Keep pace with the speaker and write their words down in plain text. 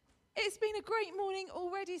It's been a great morning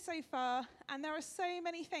already so far, and there are so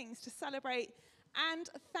many things to celebrate and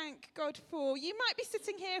thank God for. You might be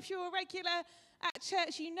sitting here if you're a regular at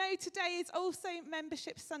church. You know today is also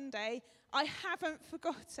Membership Sunday. I haven't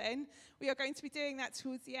forgotten. We are going to be doing that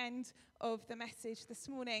towards the end of the message this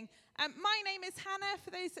morning. My name is Hannah,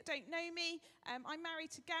 for those that don't know me. I'm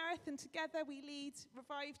married to Gareth, and together we lead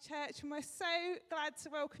Revive Church, and we're so glad to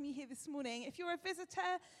welcome you here this morning. If you're a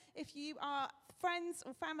visitor, if you are friends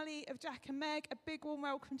or family of Jack and Meg, a big warm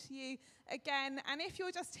welcome to you again. And if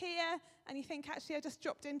you're just here and you think, actually, I just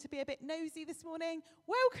dropped in to be a bit nosy this morning,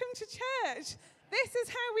 welcome to church. This is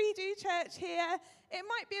how we do church here. It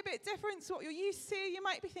might be a bit different to what you're used to. You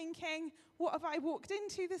might be thinking, what have I walked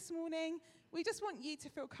into this morning? We just want you to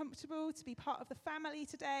feel comfortable, to be part of the family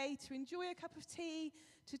today, to enjoy a cup of tea,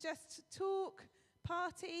 to just talk,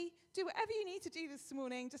 party, do whatever you need to do this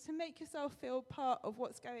morning just to make yourself feel part of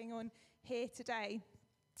what's going on here today.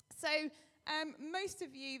 So most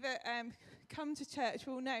of you that come to church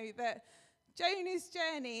will know that Jonah's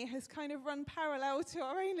journey has kind of run parallel to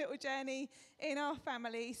our own little journey in our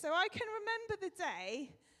family. So I can remember the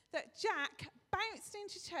day that Jack bounced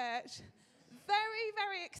into church very,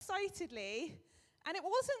 very excitedly, and it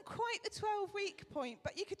wasn't quite the 12-week point,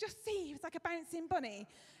 but you could just see he was like a bouncing bunny.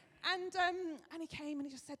 And he came and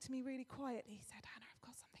he just said to me really quietly, he said, "Hannah, I've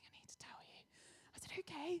got something I need to tell you." I said,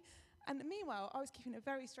 "Okay." And meanwhile, I was keeping a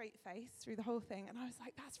very straight face through the whole thing, and I was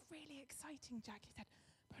like, "That's really exciting, Jack." He said,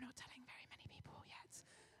 "But we're not telling very many people yet."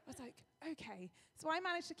 I was like, "Okay." So I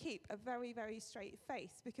managed to keep a very, very straight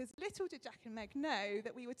face, because little did Jack and Meg know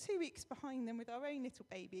that we were 2 weeks behind them with our own little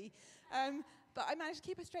baby. But I managed to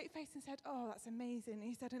keep a straight face and said, "Oh, that's amazing." And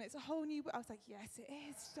he said, "And it's a whole new..." I was like, "Yes, it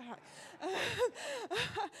is, Jack."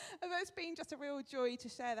 And it's been just a real joy to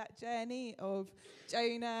share that journey of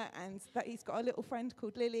Jonah, and that he's got a little friend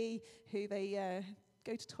called Lily, who they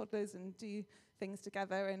go to toddlers and do things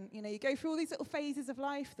together. And, you know, you go through all these little phases of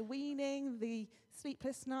life, the weaning, the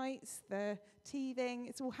sleepless nights, the teething.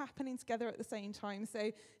 It's all happening together at the same time.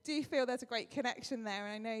 So do feel there's a great connection there.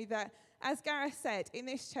 And I know that, as Gareth said, in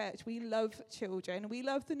this church, we love children. We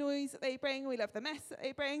love the noise that they bring. We love the mess that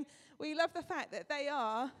they bring. We love the fact that they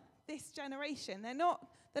are this generation. They're not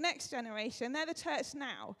the next generation. They're the church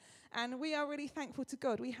now. And we are really thankful to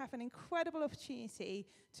God. We have an incredible opportunity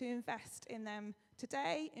to invest in them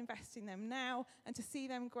today, invest in them now, and to see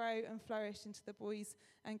them grow and flourish into the boys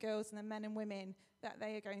and girls and the men and women that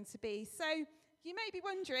they are going to be. So you may be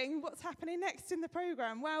wondering what's happening next in the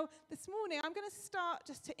programme. Well, this morning I'm going to start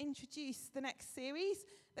just to introduce the next series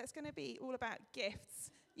that's going to be all about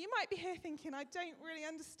gifts. You might be here thinking, I don't really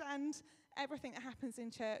understand everything that happens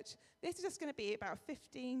in church. This is just going to be about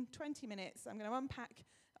 15, 20 minutes. I'm going to unpack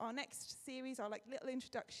our next series, our little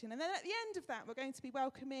introduction. And then at the end of that, we're going to be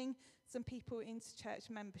welcoming some people into church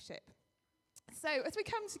membership. So as we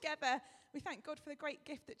come together, we thank God for the great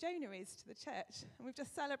gift that Jonah is to the church. And we've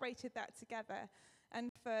just celebrated that together. And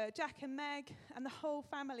for Jack and Meg and the whole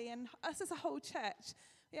family and us as a whole church,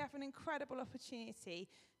 we have an incredible opportunity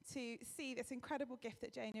to see this incredible gift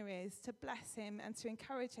that Jonah is, to bless him and to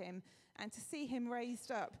encourage him and to see him raised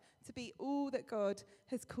up to be all that God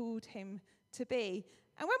has called him to be.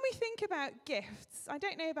 And when we think about gifts, I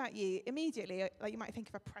don't know about you, immediately, like you might think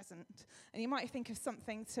of a present, and you might think of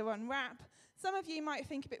something to unwrap. Some of you might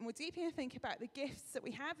think a bit more deeply and think about the gifts that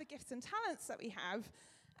we have, the gifts and talents that we have.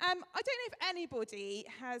 I don't know if anybody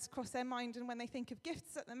has crossed their mind, and when they think of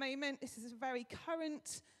gifts at the moment, this is very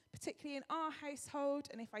current, particularly in our household.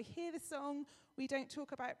 And if I hear the song, "We Don't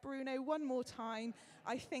Talk About Bruno" one more time,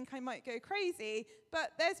 I think I might go crazy.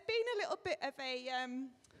 But there's been a little bit of a,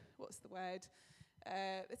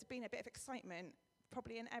 there's been a bit of excitement,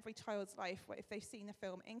 probably in every child's life, if they've seen the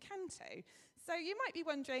film Encanto. So you might be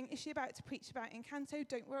wondering, is she about to preach about Encanto?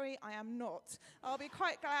 Don't worry, I am not. I'll be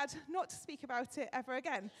quite glad not to speak about it ever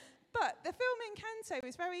again. But the film Encanto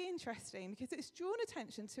is very interesting because it's drawn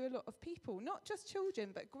attention to a lot of people, not just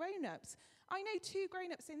children, but grown-ups. I know 2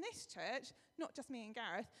 grown-ups in this church, not just me and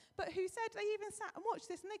Gareth, but who said they even sat and watched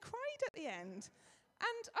this and they cried at the end.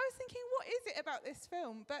 And I was thinking, what is it about this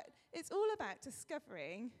film? But it's all about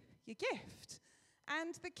discovering your gift.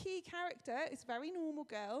 And the key character is a very normal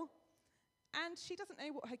girl, and she doesn't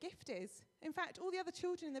know what her gift is. In fact, all the other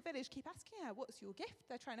children in the village keep asking her, "What's your gift?"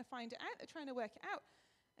 They're trying to find it out. They're trying to work it out.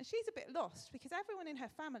 And she's a bit lost because everyone in her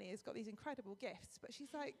family has got these incredible gifts. But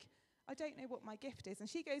she's like, "I don't know what my gift is." And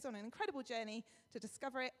she goes on an incredible journey to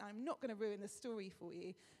discover it. I'm not going to ruin the story for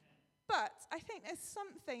you. But I think there's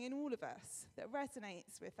something in all of us that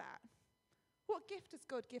resonates with that. What gift has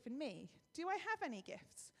God given me? Do I have any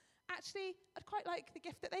gifts? Actually, I'd quite like the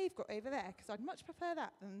gift that they've got over there, because I'd much prefer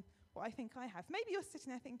that than what I think I have. Maybe you're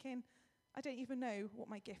sitting there thinking, I don't even know what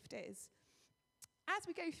my gift is. As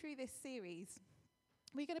we go through this series,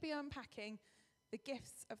 we're going to be unpacking the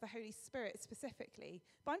gifts of the Holy Spirit specifically.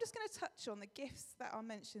 But I'm just going to touch on the gifts that are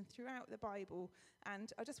mentioned throughout the Bible.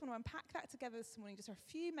 And I just want to unpack that together this morning, just for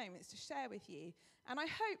a few moments to share with you. And I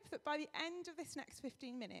hope that by the end of this next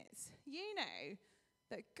 15 minutes, you know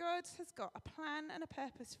that God has got a plan and a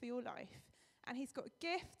purpose for your life. And he's got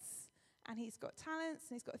gifts, and he's got talents,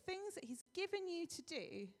 and he's got things that he's given you to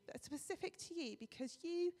do that are specific to you because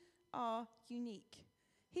you are unique.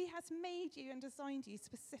 He has made you and designed you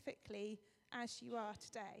specifically as you are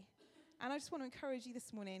today. And I just want to encourage you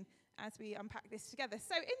this morning as we unpack this together.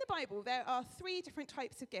 So in the Bible, there are 3 different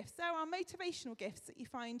types of gifts. There are motivational gifts that you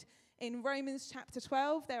find in Romans chapter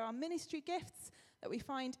 12. There are ministry gifts that we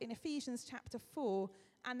find in Ephesians chapter 4.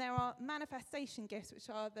 And there are manifestation gifts, which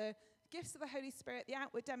are the gifts of the Holy Spirit, the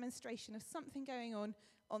outward demonstration of something going on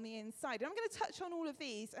the inside. And I'm going to touch on all of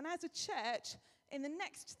these. And as a church, in the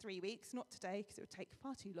next 3 weeks, not today, because it would take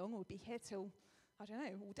far too long, we'll be here till, I don't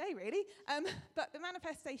know, all day really. But the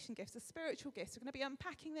manifestation gifts, the spiritual gifts, we're going to be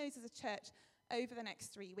unpacking those as a church over the next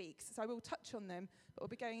 3 weeks. So I will touch on them, but we'll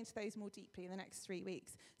be going into those more deeply in the next 3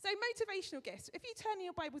 weeks. So motivational gifts. If you turn in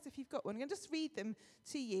your Bibles, if you've got one, I'm going to just read them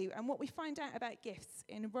to you and what we find out about gifts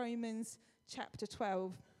in Romans chapter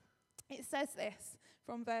 12. It says this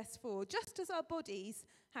from verse 4, just as our bodies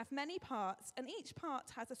have many parts and each part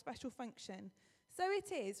has a special function, so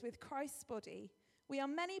it is with Christ's body. We are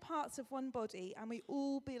many parts of one body and we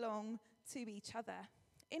all belong to each other.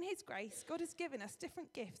 In his grace, God has given us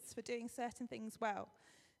different gifts for doing certain things well.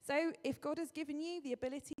 So if God has given you the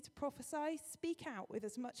ability to prophesy, speak out with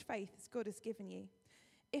as much faith as God has given you.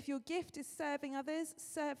 If your gift is serving others,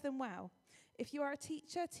 serve them well. If you are a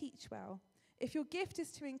teacher, teach well. If your gift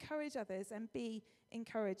is to encourage others, and be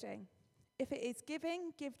encouraging. If it is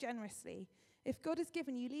giving, give generously. If God has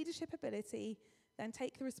given you leadership ability, then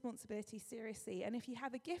take the responsibility seriously. And if you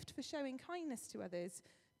have a gift for showing kindness to others,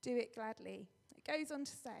 do it gladly. It goes on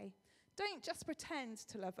to say, don't just pretend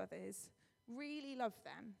to love others, really love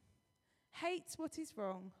them. Hate what is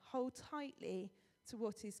wrong, hold tightly to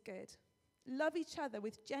what is good. Love each other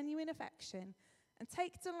with genuine affection and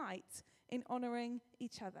take delight in honouring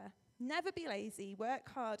each other. Never be lazy, work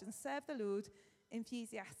hard and serve the Lord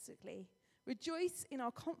enthusiastically. Rejoice in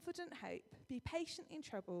our confident hope, be patient in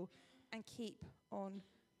trouble, and keep on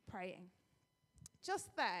praying.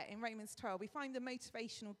 Just there in Romans 12, we find the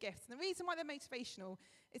motivational gifts. And the reason why they're motivational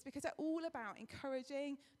is because they're all about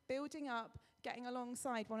encouraging, building up, getting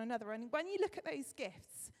alongside one another. And when you look at those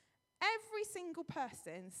gifts, every single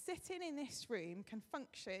person sitting in this room can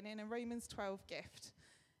function in a Romans 12 gift.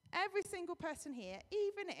 Every single person here,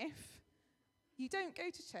 even if you don't go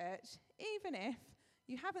to church, even if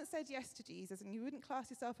you haven't said yes to Jesus and you wouldn't class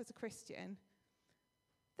yourself as a Christian,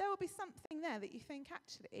 there will be something there that you think,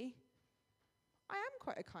 actually, I am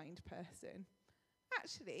quite a kind person.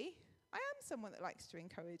 Actually, I am someone that likes to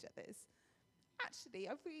encourage others. Actually,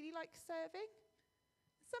 I really like serving.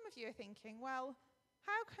 Some of you are thinking, well,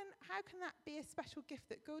 how can that be a special gift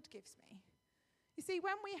that God gives me? You see,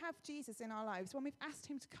 when we have Jesus in our lives, when we've asked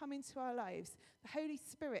him to come into our lives, the Holy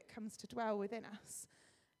Spirit comes to dwell within us.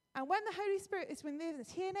 And when the Holy Spirit is within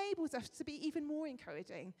us, he enables us to be even more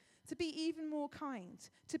encouraging, to be even more kind,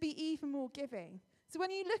 to be even more giving. So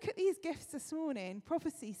when you look at these gifts this morning,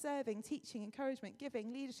 prophecy, serving, teaching, encouragement,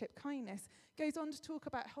 giving, leadership, kindness, goes on to talk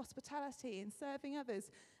about hospitality and serving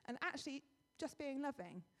others and actually just being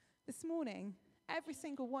loving. This morning, every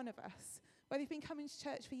single one of us, whether you've been coming to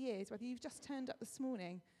church for years, whether you've just turned up this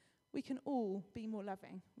morning, we can all be more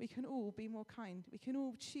loving. We can all be more kind. We can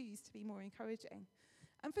all choose to be more encouraging.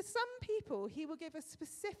 And for some people, he will give a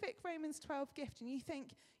specific Romans 12 gift, and you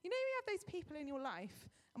think, you know, we have those people in your life,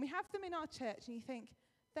 and we have them in our church, and you think,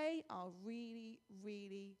 they are really,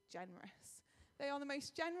 really generous. They are the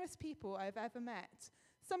most generous people I've ever met.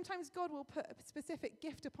 Sometimes God will put a specific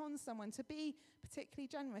gift upon someone to be particularly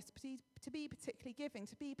generous, to be particularly giving,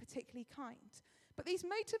 to be particularly kind. But these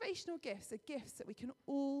motivational gifts are gifts that we can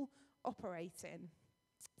all operate in.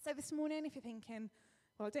 So this morning, if you're thinking,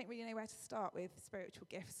 well, I don't really know where to start with spiritual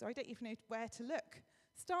gifts, or I don't even know where to look,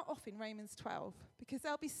 start off in Romans 12, because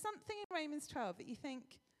there'll be something in Romans 12 that you think,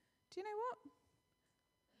 do you know what?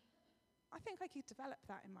 I think I could develop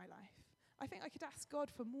that in my life. I think I could ask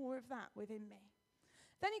God for more of that within me.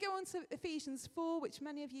 Then you go on to Ephesians 4, which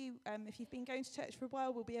many of you, if you've been going to church for a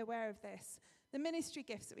while, will be aware of this. The ministry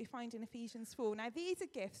gifts that we find in Ephesians 4. Now, these are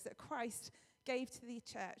gifts that Christ gave to the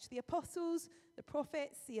church. The apostles, the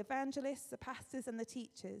prophets, the evangelists, the pastors, and the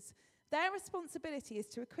teachers. Their responsibility is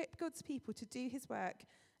to equip God's people to do his work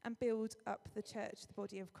and build up the church, the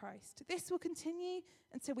body of Christ. This will continue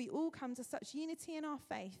until we all come to such unity in our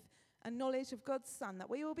faith and knowledge of God's Son that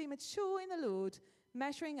we will be mature in the Lord,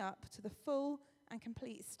 measuring up to the full and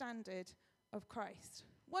complete standard of Christ.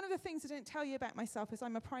 One of the things I didn't tell you about myself is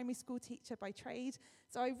I'm a primary school teacher by trade,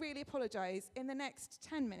 so I really apologise. In the next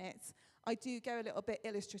 10 minutes, I do go a little bit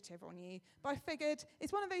illustrative on you. But I figured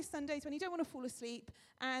it's one of those Sundays when you don't want to fall asleep,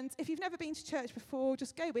 and if you've never been to church before,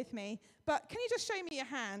 just go with me. But can you just show me your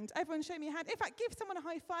hand? Everyone show me your hand. In fact, give someone a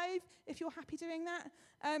high five if you're happy doing that.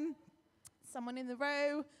 Someone in the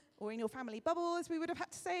row or in your family bubble, as we would have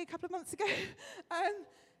had to say a couple of months ago.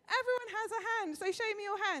 Everyone has a hand, so show me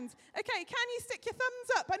your hand. Okay, can you stick your thumbs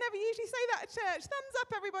up? I never usually say that at church. Thumbs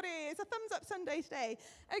up, everybody. It's a thumbs up Sunday today.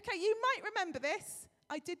 Okay, you might remember this.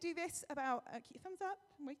 I did do this about, keep your thumbs up.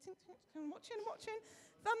 I'm waiting, I'm watching.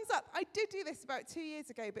 Thumbs up. I did do this about 2 years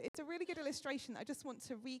ago, but it's a really good illustration that I just want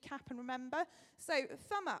to recap and remember. So,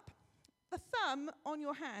 thumb up. The thumb on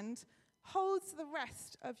your hand holds the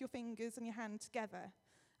rest of your fingers and your hand together.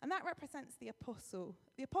 And that represents the apostle.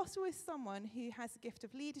 The apostle is someone who has a gift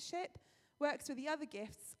of leadership, works with the other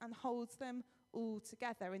gifts, and holds them all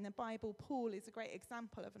together. In the Bible, Paul is a great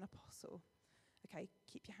example of an apostle. Okay,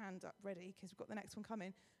 keep your hand up ready because we've got the next one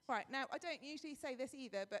coming. Right, now, I don't usually say this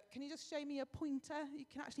either, but can you just show me a pointer? You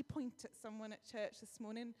can actually point at someone at church this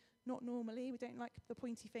morning. Not normally, we don't like the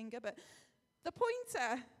pointy finger, but the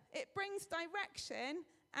pointer, it brings direction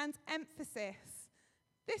and emphasis.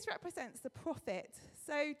 This represents the prophet.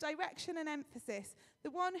 So direction and emphasis,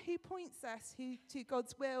 the one who points us to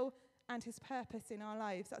God's will and his purpose in our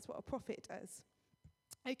lives. That's what a prophet does.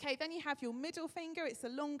 Okay, then you have your middle finger. It's the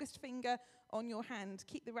longest finger on your hand.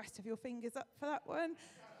 Keep the rest of your fingers up for that one.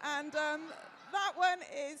 And that one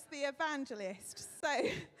is the evangelist. So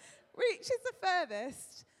reaches the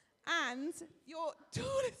furthest. And your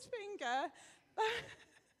tallest finger,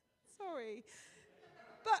 sorry,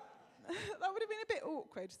 but that would have been a bit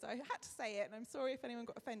awkward, so I had to say it, and I'm sorry if anyone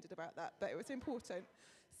got offended about that, but it was important.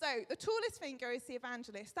 So the tallest finger is the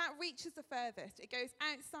evangelist. That reaches the furthest. It goes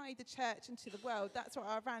outside the church into the world. That's what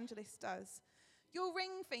our evangelist does. Your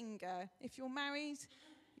ring finger, if you're married,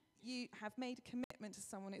 you have made a commitment to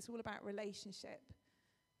someone. It's all about relationship.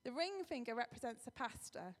 The ring finger represents a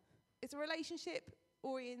pastor. It's a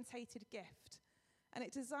relationship-orientated gift, and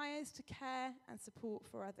it desires to care and support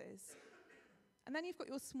for others. And then you've got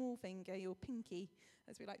your small finger, your pinky,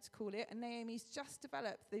 as we like to call it, and Naomi's just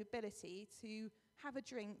developed the ability to have a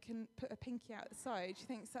drink and put a pinky out the side. She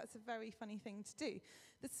thinks that's a very funny thing to do.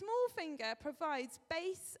 The small finger provides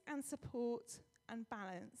base and support and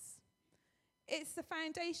balance. It's the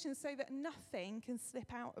foundation so that nothing can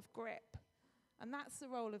slip out of grip. And that's the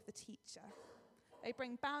role of the teacher. They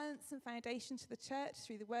bring balance and foundation to the church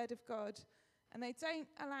through the word of God, and they don't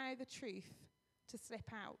allow the truth to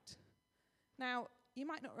slip out. Now, you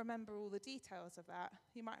might not remember all the details of that.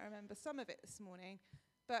 You might remember some of it this morning.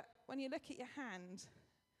 But when you look at your hand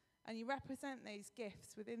and you represent those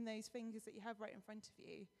gifts within those fingers that you have right in front of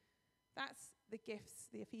you, that's the gifts,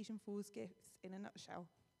 the Ephesians 4's gifts in a nutshell.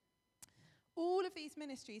 All of these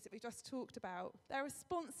ministries that we've just talked about, their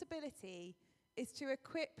responsibility is to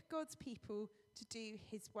equip God's people to do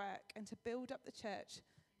his work and to build up the church,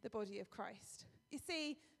 the body of Christ. You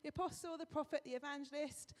see, the apostle, the prophet, the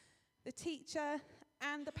evangelist, the teacher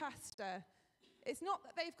and the pastor, it's not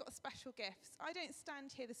that they've got special gifts. I don't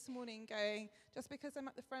stand here this morning going, just because I'm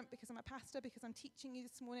at the front, because I'm a pastor, because I'm teaching you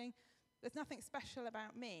this morning, there's nothing special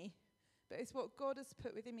about me. But it's what God has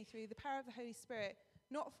put within me through the power of the Holy Spirit,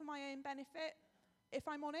 not for my own benefit. If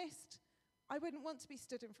I'm honest, I wouldn't want to be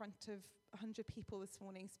stood in front of 100 people this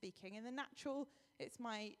morning speaking. In the natural, it's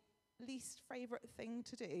my least favourite thing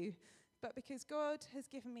to do. But because God has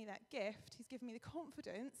given me that gift, he's given me the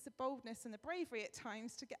confidence, the boldness and the bravery at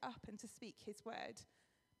times to get up and to speak his word.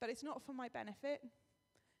 But it's not for my benefit.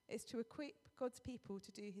 It's to equip God's people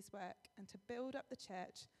to do his work and to build up the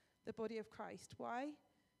church, the body of Christ. Why?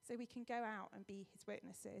 So we can go out and be his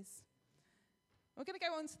witnesses. We're going to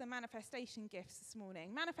go on to the manifestation gifts this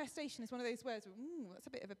morning. Manifestation is one of those words, that's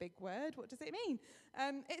a bit of a big word. What does it mean?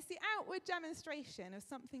 It's the outward demonstration of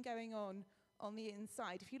something going on the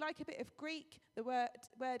inside. If you like a bit of Greek, the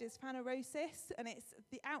word is phanerosis, and it's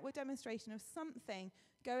the outward demonstration of something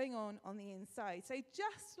going on the inside. So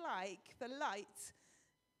just like the light,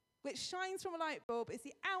 which shines from a light bulb, is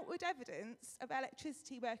the outward evidence of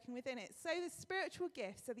electricity working within it, so the spiritual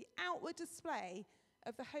gifts are the outward display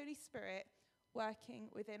of the Holy Spirit working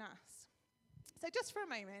within us. So just for a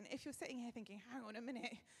moment, if you're sitting here thinking, hang on a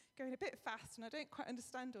minute, going a bit fast and I don't quite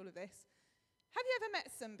understand all of this, have you ever met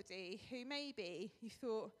somebody who maybe you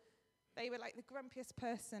thought they were like the grumpiest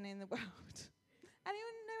person in the world?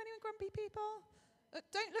 Anyone know grumpy people?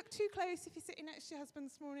 Don't look too close if you're sitting next to your husband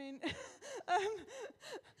this morning,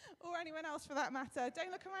 or anyone else for that matter.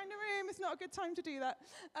 Don't look around the room. It's not a good time to do that.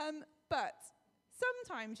 But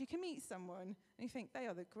sometimes you can meet someone and you think they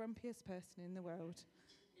are the grumpiest person in the world.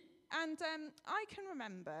 And I can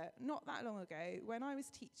remember not that long ago when I was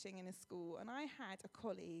teaching in a school and I had a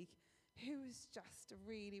colleague who was just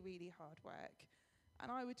really, really hard work.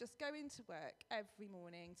 And I would just go into work every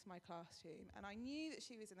morning to my classroom, and I knew that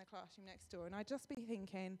she was in the classroom next door, and I'd just be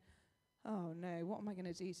thinking, oh no, what am I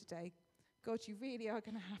going to do today? God, you really are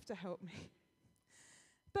going to have to help me.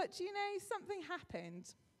 But you know, something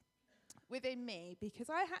happened within me because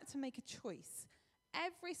I had to make a choice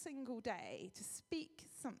every single day to speak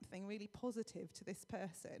something really positive to this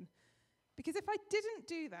person. Because if I didn't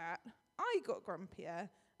do that, I got grumpier,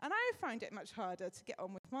 and I found it much harder to get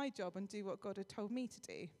on with my job and do what God had told me to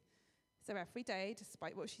do. So every day,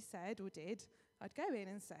 despite what she said or did, I'd go in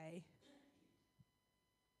and say,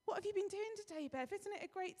 what have you been doing today, Bev? Isn't it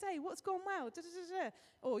a great day? What's gone well? Da-da-da-da.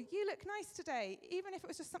 Or you look nice today. Even if it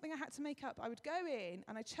was just something I had to make up, I would go in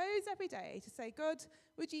and I chose every day to say, God,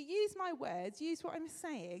 would you use my words, use what I'm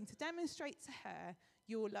saying to demonstrate to her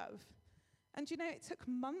your love? And you know, it took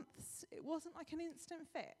months. It wasn't like an instant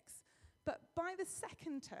fix. But by the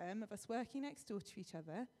second term of us working next door to each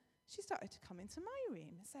other, she started to come into my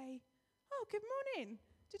room and say, oh, good morning.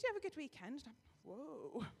 Did you have a good weekend? And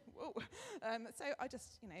whoa. So I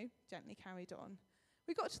just, gently carried on.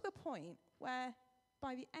 We got to the point where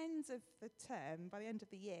by the end of the term, by the end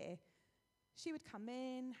of the year, she would come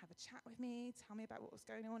in, have a chat with me, tell me about what was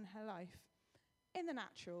going on in her life. In the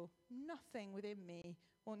natural, nothing within me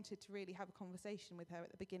wanted to really have a conversation with her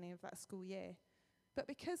at the beginning of that school year. But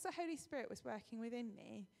because the Holy Spirit was working within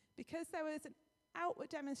me, because there was an outward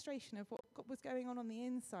demonstration of what was going on the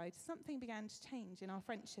inside, something began to change in our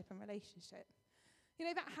friendship and relationship. You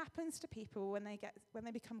know, that happens to people when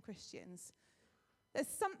they become Christians. There's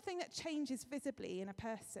something that changes visibly in a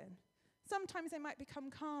person. Sometimes they might become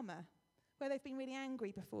calmer, where they've been really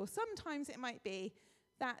angry before. Sometimes it might be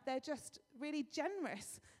that they're just really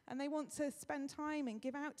generous and they want to spend time and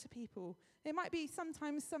give out to people. It might be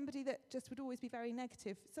sometimes somebody that just would always be very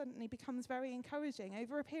negative suddenly becomes very encouraging.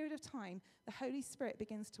 Over a period of time, the Holy Spirit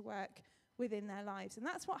begins to work within their lives. And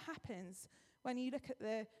that's what happens when you look at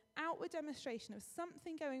the outward demonstration of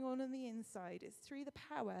something going on the inside. It's through the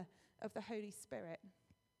power of the Holy Spirit.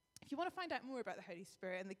 If you want to find out more about the Holy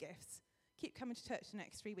Spirit and the gifts, keep coming to church the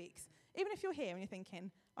next 3 weeks. Even if you're here and you're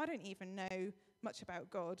thinking, I don't even know much about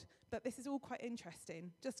God, but this is all quite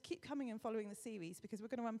interesting. Just keep coming and following the series because we're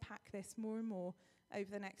going to unpack this more and more over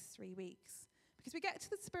the next 3 weeks. Because we get to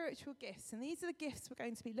the spiritual gifts, and these are the gifts we're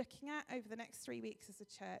going to be looking at over the next 3 weeks as a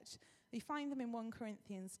church. We find them in 1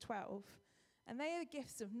 Corinthians 12. And they are the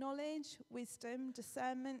gifts of knowledge, wisdom,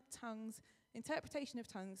 discernment, tongues, interpretation of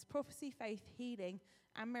tongues, prophecy, faith, healing,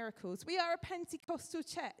 and miracles. We are a Pentecostal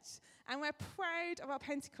church, and we're proud of our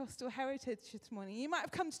Pentecostal heritage this morning. You might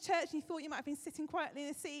have come to church and you thought you might have been sitting quietly in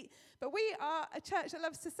a seat, but we are a church that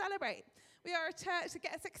loves to celebrate. We are a church that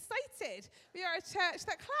gets excited. We are a church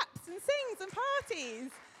that claps and sings and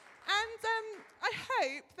parties. And I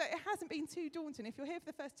hope that it hasn't been too daunting. If you're here for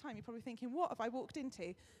the first time, you're probably thinking, what have I walked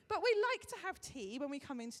into? But we like to have tea when we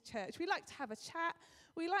come into church. We like to have a chat.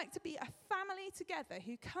 We like to be a family together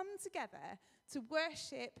who come together to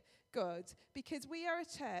worship God because we are a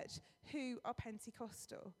church who are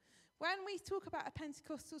Pentecostal. When we talk about a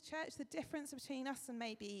Pentecostal church, the difference between us and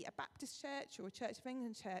maybe a Baptist church or a Church of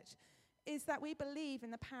England church is that we believe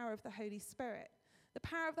in the power of the Holy Spirit. The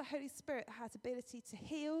power of the Holy Spirit has ability to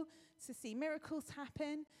heal, to see miracles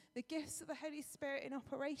happen, the gifts of the Holy Spirit in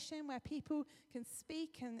operation where people can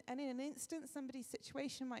speak and in an instant somebody's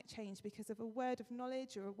situation might change because of a word of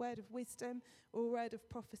knowledge or a word of wisdom or a word of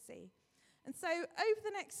prophecy. And so over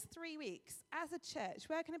the next 3 weeks, as a church,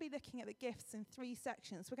 we're going to be looking at the gifts in 3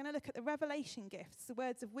 sections. We're going to look at the revelation gifts, the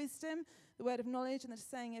words of wisdom, the word of knowledge, and the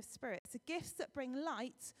discerning of spirits, the gifts that bring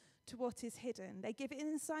light to what is hidden. They give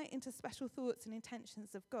insight into special thoughts and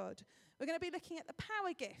intentions of God. We're going to be looking at the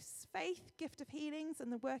power gifts, faith, gift of healings,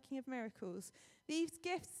 and the working of miracles. These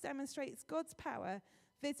gifts demonstrate God's power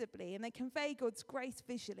visibly, and they convey God's grace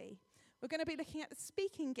visually. We're going to be looking at the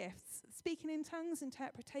speaking gifts, speaking in tongues,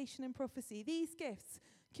 interpretation, and prophecy. These gifts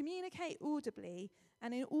communicate audibly,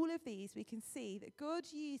 and in all of these we can see that God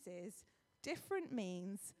uses different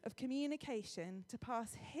means of communication to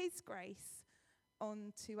pass his grace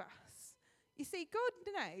on to us. You see,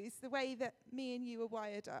 God knows the way that me and you are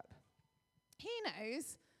wired up. He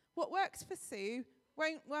knows what works for Sue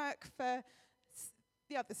won't work for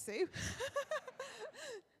the other Sue.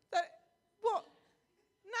 That what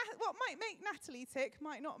what might make Natalie tick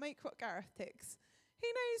might not make what Gareth ticks. He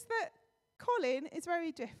knows that Colin is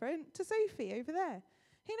very different to Sophie over there.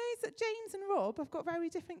 He knows that James and Rob have got very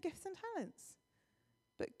different gifts and talents.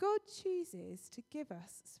 But God chooses to give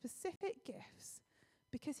us specific gifts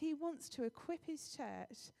because he wants to equip his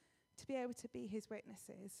church to be able to be his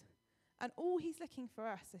witnesses. And all he's looking for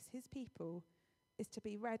us as his people is to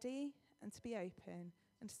be ready and to be open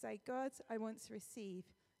and to say, God, I want to receive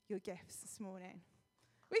your gifts this morning.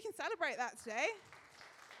 We can celebrate that today.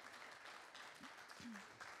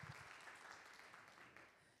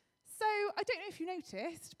 So, I don't know if you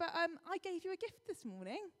noticed, but I gave you a gift this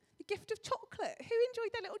morning, the gift of chocolate. Who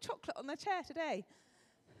enjoyed their little chocolate on their chair today?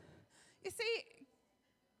 You see,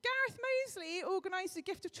 Gareth Mosley organised a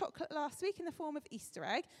gift of chocolate last week in the form of Easter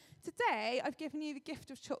egg. Today, I've given you the gift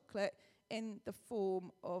of chocolate in the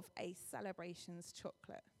form of a celebrations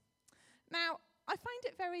chocolate. Now, I find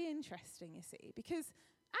it very interesting, you see, because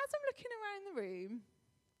as I'm looking around the room,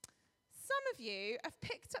 some of you have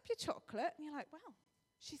picked up your chocolate and you're like, well,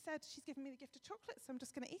 she said she's given me the gift of chocolate, so I'm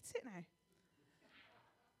just going to eat it now.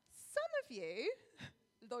 Some of you,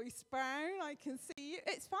 Lois Brown, I can see you.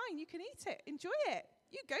 It's fine, you can eat it. Enjoy it.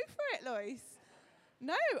 You go for it, Lois.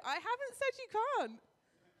 No, I haven't said you can't.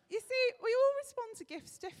 You see, we all respond to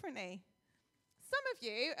gifts differently. Some of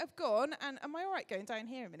you have gone, and am I all right going down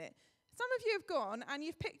here a minute? Some of you have gone and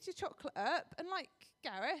you've picked your chocolate up, and like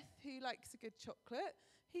Gareth, who likes a good chocolate,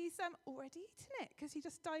 he's already eaten it because he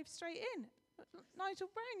just dived straight in. Nigel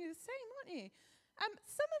Brown, you're the same, aren't you?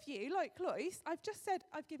 Some of you, like Lois, I've just said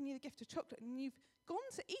I've given you the gift of chocolate, and you've gone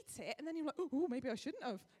to eat it, and then you're like, oh, maybe I shouldn't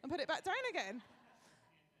have, and put it back down again.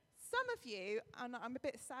 Some of you, and I'm a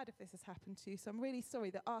bit sad if this has happened to you, so I'm really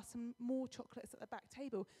sorry, there are some more chocolates at the back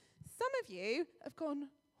table. Some of you have gone,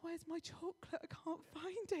 where's my chocolate? I can't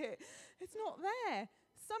find it. It's not there.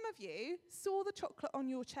 Some of you saw the chocolate on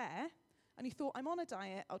your chair, and you thought, I'm on a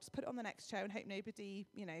diet, I'll just put it on the next chair and hope nobody,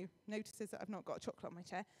 notices that I've not got a chocolate on my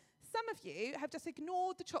chair. Some of you have just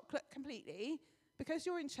ignored the chocolate completely because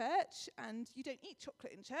you're in church and you don't eat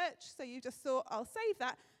chocolate in church, so you just thought, I'll save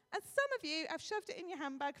that. And some of you have shoved it in your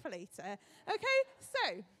handbag for later. Okay,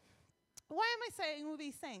 so why am I saying all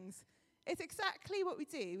these things? It's exactly what we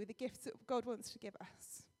do with the gifts that God wants to give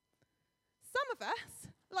us. Some of us,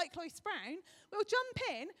 like Lois Brown, will jump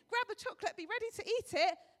in, grab a chocolate, be ready to eat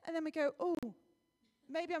it, and then we go, oh,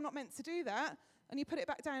 maybe I'm not meant to do that, and you put it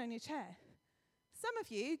back down on your chair. Some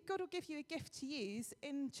of you, God will give you a gift to use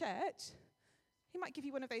in church. He might give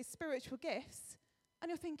you one of those spiritual gifts, and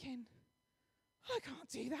you're thinking, I can't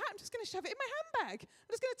do that. I'm just going to shove it in my handbag. I'm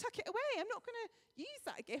just going to tuck it away. I'm not going to use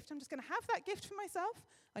that gift. I'm just going to have that gift for myself.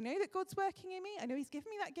 I know that God's working in me. I know he's given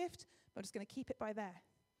me that gift, but I'm just going to keep it by there.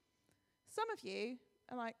 Some of you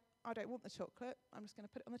are like, I don't want the chocolate. I'm just going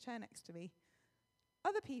to put it on the chair next to me.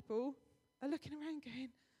 Other people are looking around going,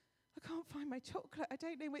 I can't find my chocolate. I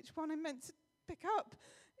don't know which one I'm meant to pick up.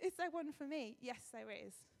 Is there one for me? Yes, there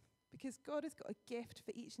is. Because God has got a gift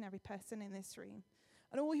for each and every person in this room.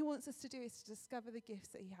 And all he wants us to do is to discover the gifts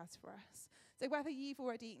that he has for us. So whether you've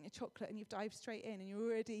already eaten your chocolate and you've dived straight in and you're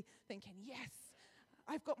already thinking, yes,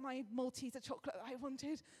 I've got my Malteser chocolate that I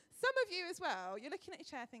wanted. Some of you as well, you're looking at your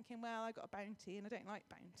chair thinking, well, I got a Bounty and I don't like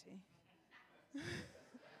Bounty.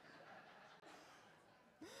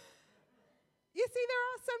 You see, there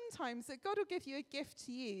are some times that God will give you a gift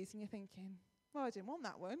to use and you're thinking, well, I didn't want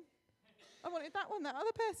that one. I wanted that one that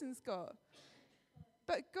other person's got.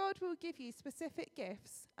 But God will give you specific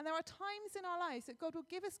gifts. And there are times in our lives that God will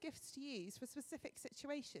give us gifts to use for specific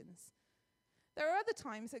situations. There are other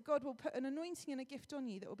times that God will put an anointing and a gift on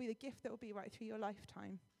you that will be the gift that will be right through your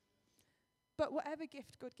lifetime. But whatever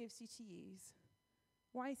gift God gives you to use,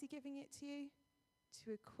 why is he giving it to you?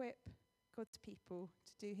 To equip God's people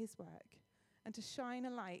to do his work and to shine a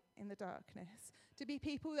light in the darkness, to be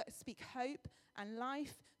people that speak hope and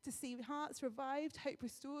life, to see hearts revived, hope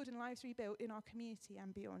restored, and lives rebuilt in our community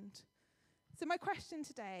and beyond. So my question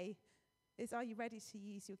today is, are you ready to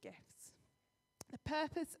use your gifts? The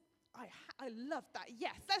purpose, I love that.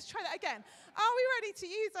 Yes, let's try that again. Are we ready to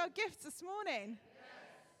use our gifts this morning?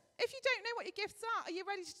 Yes. If you don't know what your gifts are you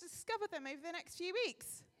ready to discover them over the next few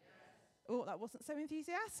weeks? Yes. Oh, that wasn't so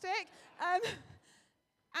enthusiastic.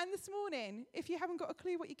 And this morning, if you haven't got a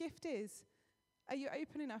clue what your gift is, are you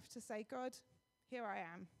open enough to say, God, here I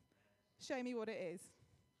am. Show me what it is.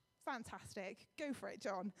 Fantastic. Go for it,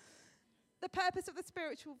 John. The purpose of the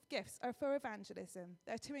spiritual gifts are for evangelism.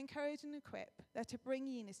 They're to encourage and equip. They're to bring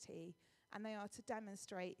unity. And they are to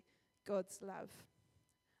demonstrate God's love.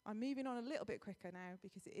 I'm moving on a little bit quicker now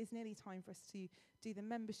because it is nearly time for us to do the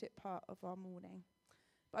membership part of our morning.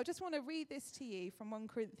 But I just want to read this to you from 1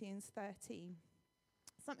 Corinthians 13.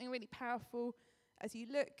 Something really powerful as you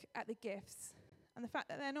look at the gifts and the fact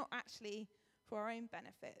that they're not actually for our own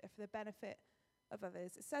benefit, they're for the benefit of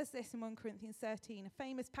others. It says this in 1 Corinthians 13, a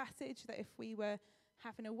famous passage that if we were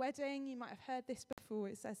having a wedding, you might have heard this before.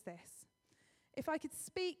 It says this: if I could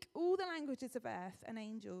speak all the languages of earth and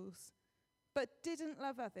angels, but didn't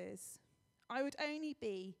love others, I would only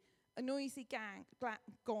be a noisy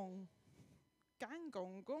gong,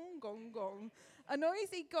 a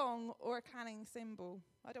noisy gong or a clanging cymbal.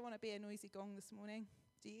 I don't want to be a noisy gong this morning.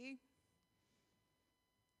 Do you?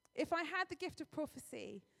 If I had the gift of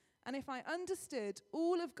prophecy, and if I understood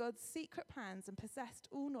all of God's secret plans and possessed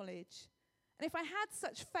all knowledge, and if I had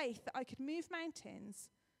such faith that I could move mountains,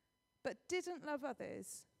 but didn't love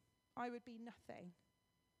others, I would be nothing.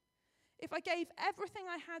 If I gave everything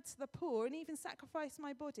I had to the poor and even sacrificed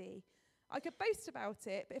my body, I could boast about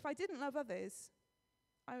it, but if I didn't love others,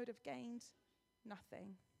 I would have gained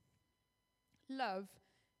nothing. Love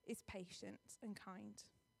is patient and kind.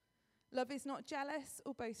 Love is not jealous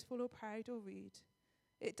or boastful or proud or rude.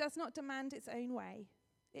 It does not demand its own way.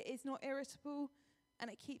 It is not irritable,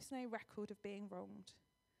 and it keeps no record of being wronged.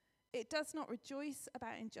 It does not rejoice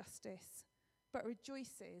about injustice, but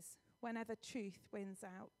rejoices whenever truth wins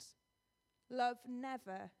out. Love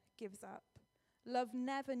never gives up. Love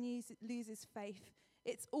never loses faith.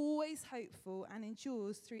 It's always hopeful and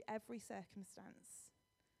endures through every circumstance.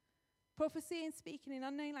 Prophecy and speaking in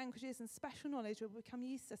unknown languages and special knowledge will become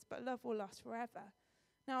useless, but love will last forever.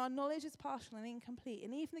 Now, our knowledge is partial and incomplete,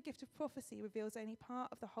 and even the gift of prophecy reveals only part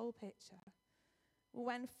of the whole picture.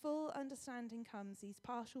 When full understanding comes, these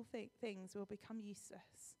partial things will become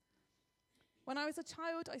useless. When I was a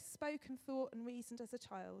child, I spoke and thought and reasoned as a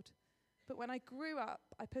child. But when I grew up,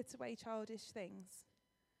 I put away childish things.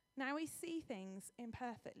 Now we see things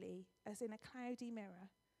imperfectly, as in a cloudy mirror.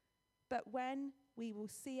 But then we will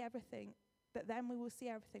see everything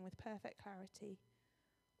with perfect clarity.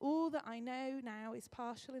 All that I know now is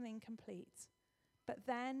partial and incomplete. But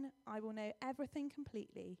then I will know everything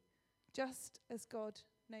completely, just as God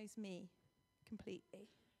knows me completely.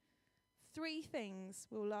 3 things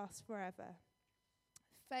will last forever: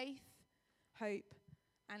 faith, hope,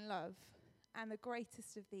 and love. And the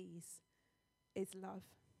greatest of these is love.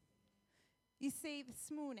 You see,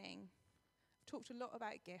 this morning, I've talked a lot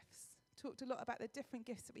about gifts, talked a lot about the different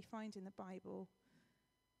gifts that we find in the Bible.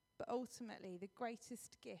 But ultimately, the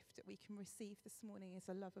greatest gift that we can receive this morning is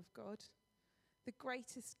the love of God. The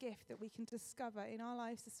greatest gift that we can discover in our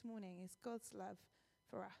lives this morning is God's love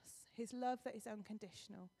for us. His love that is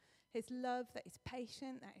unconditional. His love that is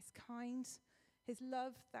patient, that is kind. His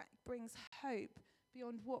love that brings hope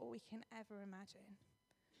beyond what we can ever imagine.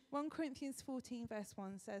 1 Corinthians 14 verse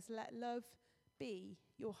 1 says, let love be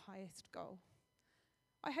your highest goal.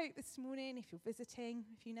 I hope this morning, if you're visiting,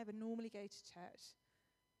 if you never normally go to church,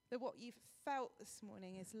 that what you've felt this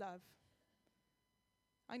morning is love.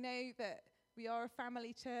 I know that we are a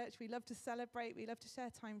family church. We love to celebrate. We love to share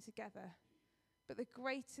time together. But the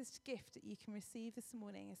greatest gift that you can receive this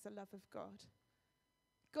morning is the love of God.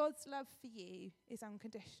 God's love for you is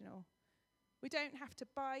unconditional. We don't have to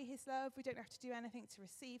buy his love. We don't have to do anything to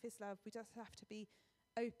receive his love. We just have to be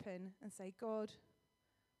open and say, God,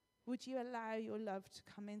 would you allow your love to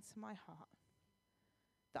come into my heart?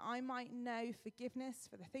 That I might know forgiveness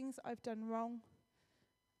for the things that I've done wrong.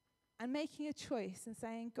 And making a choice and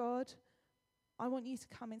saying, God, I want you to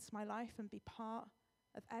come into my life and be part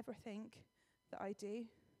of everything that I do.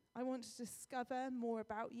 I want to discover more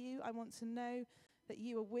about you. I want to know that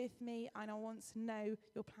you are with me, and I want to know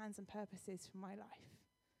your plans and purposes for my life.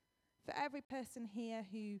 For every person here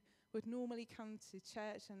who would normally come to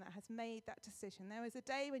church and that has made that decision, there was a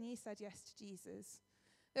day when you said yes to Jesus.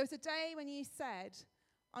 There was a day when you said,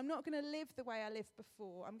 I'm not going to live the way I lived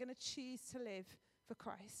before. I'm going to choose to live for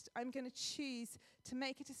Christ. I'm going to choose to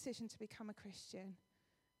make a decision to become a Christian.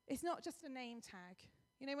 It's not just a name tag.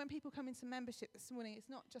 You know, when people come into membership this morning, it's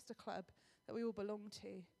not just a club that we all belong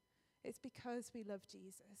to. It's because we love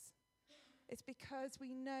Jesus. It's because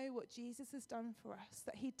we know what Jesus has done for us,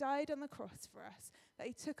 that he died on the cross for us, that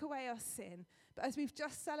he took away our sin. But as we've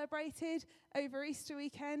just celebrated over Easter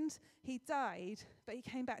weekend, he died, but he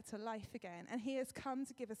came back to life again. And he has come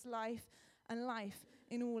to give us life, and life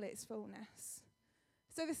in all its fullness.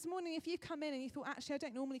 So this morning, if you come in and you thought, actually, I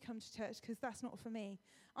don't normally come to church because that's not for me.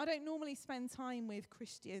 I don't normally spend time with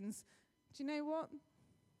Christians. Do you know what?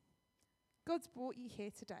 God's brought you here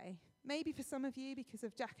today. Maybe for some of you because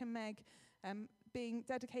of Jack and Meg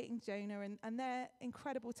dedicating Jonah and their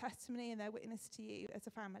incredible testimony and their witness to you as a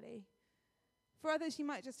family. For others, you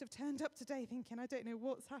might just have turned up today thinking, I don't know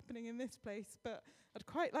what's happening in this place, but I'd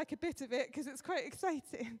quite like a bit of it because it's quite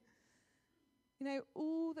exciting. You know,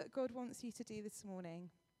 all that God wants you to do this morning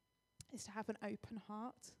is to have an open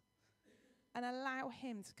heart and allow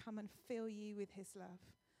him to come and fill you with his love.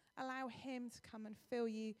 Allow him to come and fill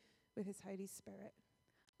you with his Holy Spirit.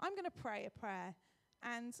 I'm going to pray a prayer,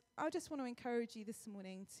 and I just want to encourage you this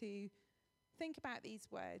morning to think about these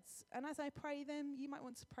words. And as I pray them, you might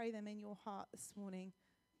want to pray them in your heart this morning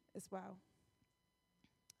as well.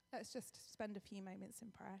 Let's just spend a few moments in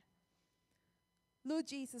prayer. Lord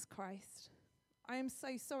Jesus Christ, I am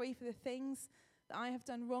so sorry for the things that I have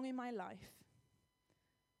done wrong in my life.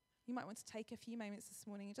 You might want to take a few moments this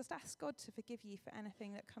morning and just ask God to forgive you for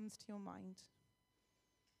anything that comes to your mind.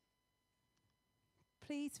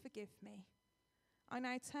 Please forgive me. I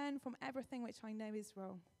now turn from everything which I know is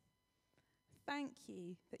wrong. Thank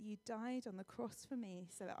you that you died on the cross for me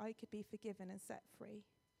so that I could be forgiven and set free.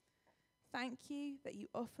 Thank you that you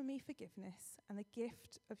offer me forgiveness and the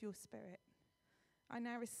gift of your Spirit. I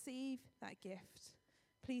now receive that gift.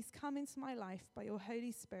 Please come into my life by your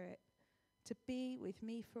Holy Spirit to be with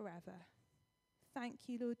me forever. Thank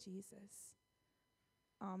you, Lord Jesus.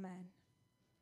 Amen.